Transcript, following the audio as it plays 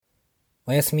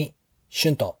おやすみ、シ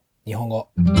ュンと日本語。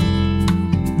皆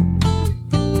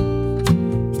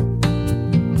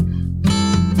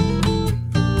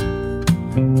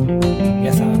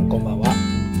さんこんばんは。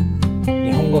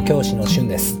日本語教師のシュン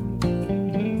です。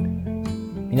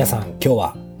皆さん今日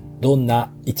はどん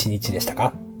な一日でした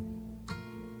か？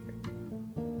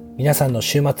皆さんの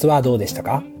週末はどうでした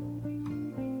か？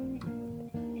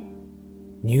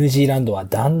ニュージーランドは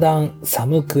だんだん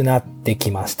寒くなってき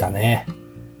ましたね。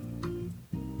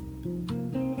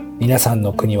皆さん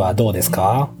の国はどうです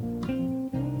か？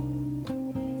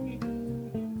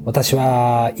私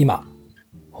は今、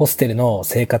ホステルの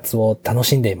生活を楽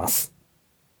しんでいます。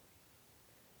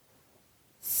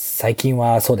最近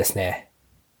はそうですね。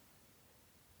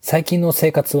最近の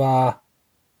生活は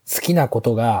好きなこ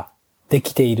とがで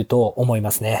きていると思い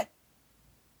ますね。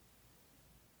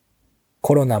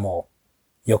コロナも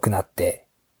良くなって、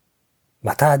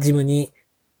またジムに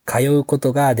通うこ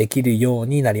とができるよう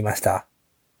になりました。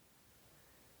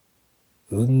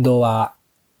運動は、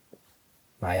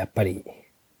やっぱり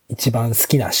一番好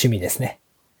きな趣味ですね。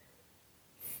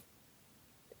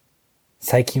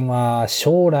最近は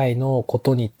将来のこ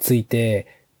とについて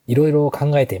いろいろ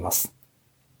考えています。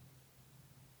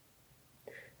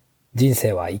人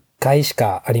生は一回し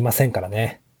かありませんから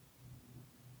ね。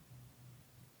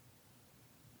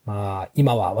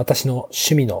今は私の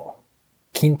趣味の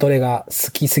筋トレが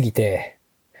好きすぎて、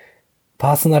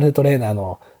パーソナルトレーナー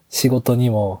の仕事に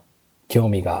も興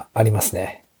味があります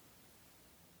ね。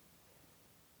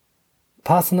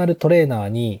パーソナルトレーナー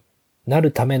にな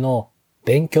るための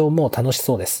勉強も楽し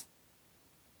そうです。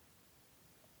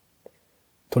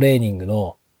トレーニング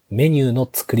のメニューの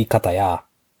作り方や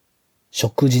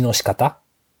食事の仕方、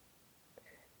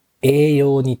栄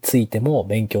養についても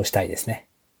勉強したいですね。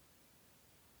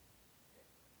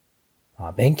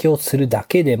勉強するだ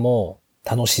けでも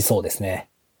楽しそうですね。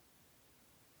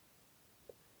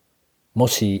も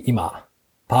し今、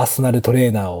パーソナルトレ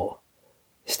ーナーを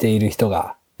している人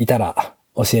がいたら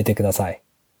教えてください。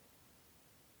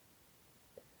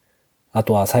あ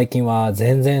とは最近は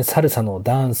全然サルサの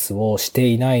ダンスをして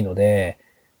いないので、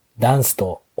ダンス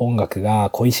と音楽が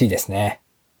恋しいですね。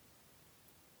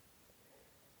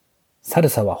サル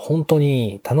サは本当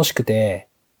に楽しくて、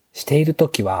していると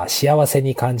きは幸せ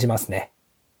に感じますね。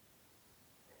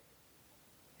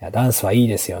ダンスはいい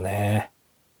ですよね。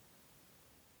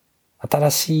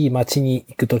新しい街に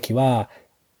行くときは、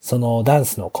そのダン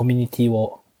スのコミュニティ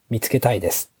を見つけたい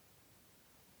です。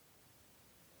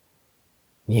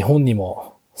日本に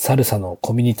もサルサの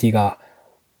コミュニティが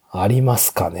ありま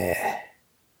すかね。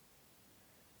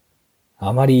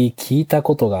あまり聞いた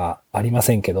ことがありま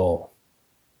せんけど、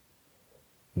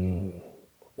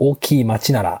大きい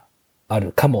街ならあ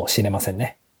るかもしれません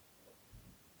ね。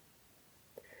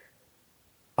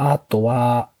あと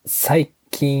は最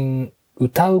近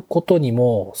歌うことに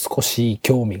も少し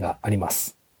興味がありま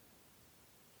す。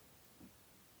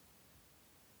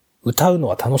歌うの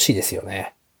は楽しいですよ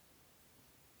ね。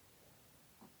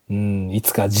い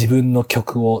つか自分の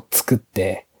曲を作っ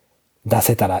て出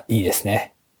せたらいいです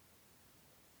ね。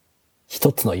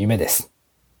一つの夢です。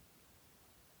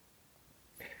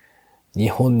日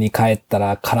本に帰った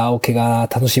らカラオケが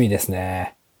楽しみです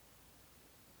ね。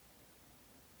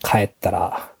帰った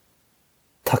ら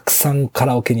たくさんカ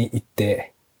ラオケに行っ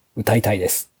て歌いたいで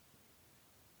す。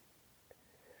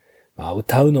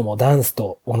歌うのもダンス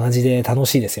と同じで楽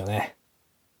しいですよね。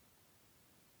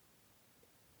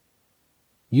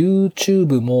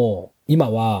YouTube も今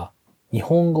は日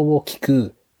本語を聞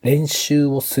く練習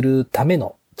をするため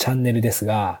のチャンネルです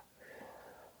が、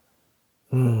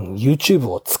YouTube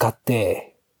を使っ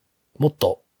てもっ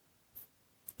と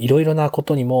いろいろなこ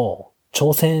とにも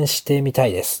挑戦してみた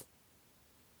いです。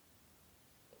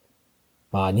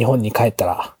日本に帰った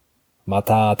らま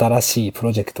た新しいプ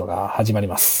ロジェクトが始まり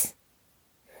ます。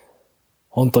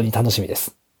本当に楽しみで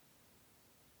す。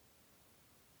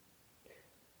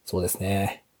そうです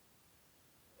ね。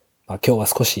今日は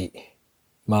少し、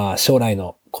将来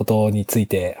のことについ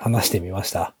て話してみま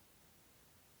した。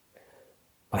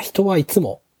人はいつ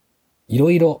もい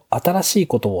ろいろ新しい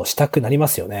ことをしたくなりま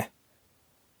すよね。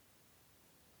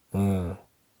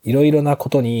いろいろなこ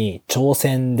とに挑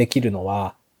戦できるの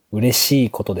は嬉しい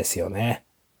ことですよね。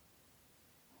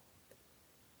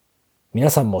皆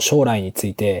さんも将来につ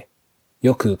いて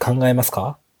よく考えます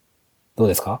か？どう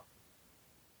ですか？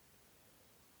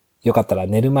よかったら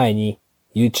寝る前に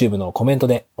YouTube のコメント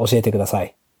で教えてくださ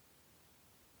い。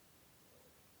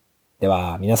で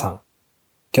は皆さん、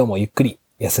今日もゆっくり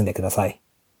休んでください。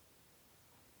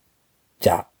じ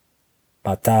ゃあ、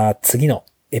また次の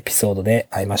エピソードで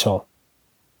会いましょう。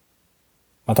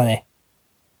またね。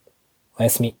おや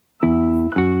すみ。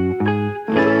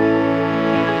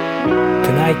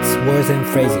Tonight's words and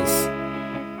phrases.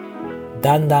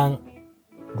 だんだん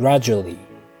gradually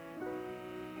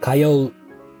通う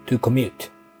to commute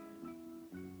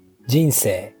人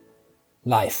生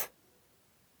life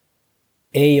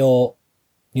栄養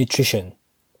nutrition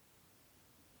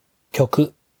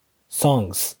曲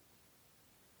songs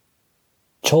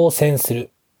挑戦する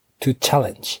to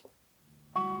challenge.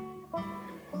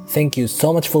 Thank you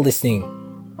so much for listening.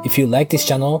 If you like this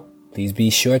channel, please be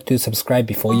sure to subscribe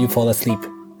before you fall asleep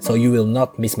so you will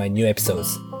not miss my new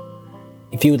episodes.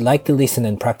 If you would like to listen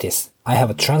and practice, I have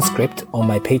a transcript on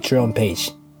my Patreon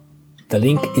page. The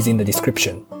link is in the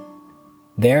description.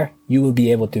 There, you will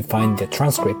be able to find the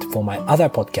transcript for my other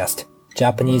podcast,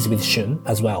 Japanese with Shun,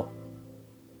 as well.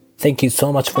 Thank you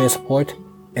so much for your support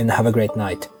and have a great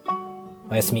night.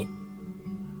 おやすみ。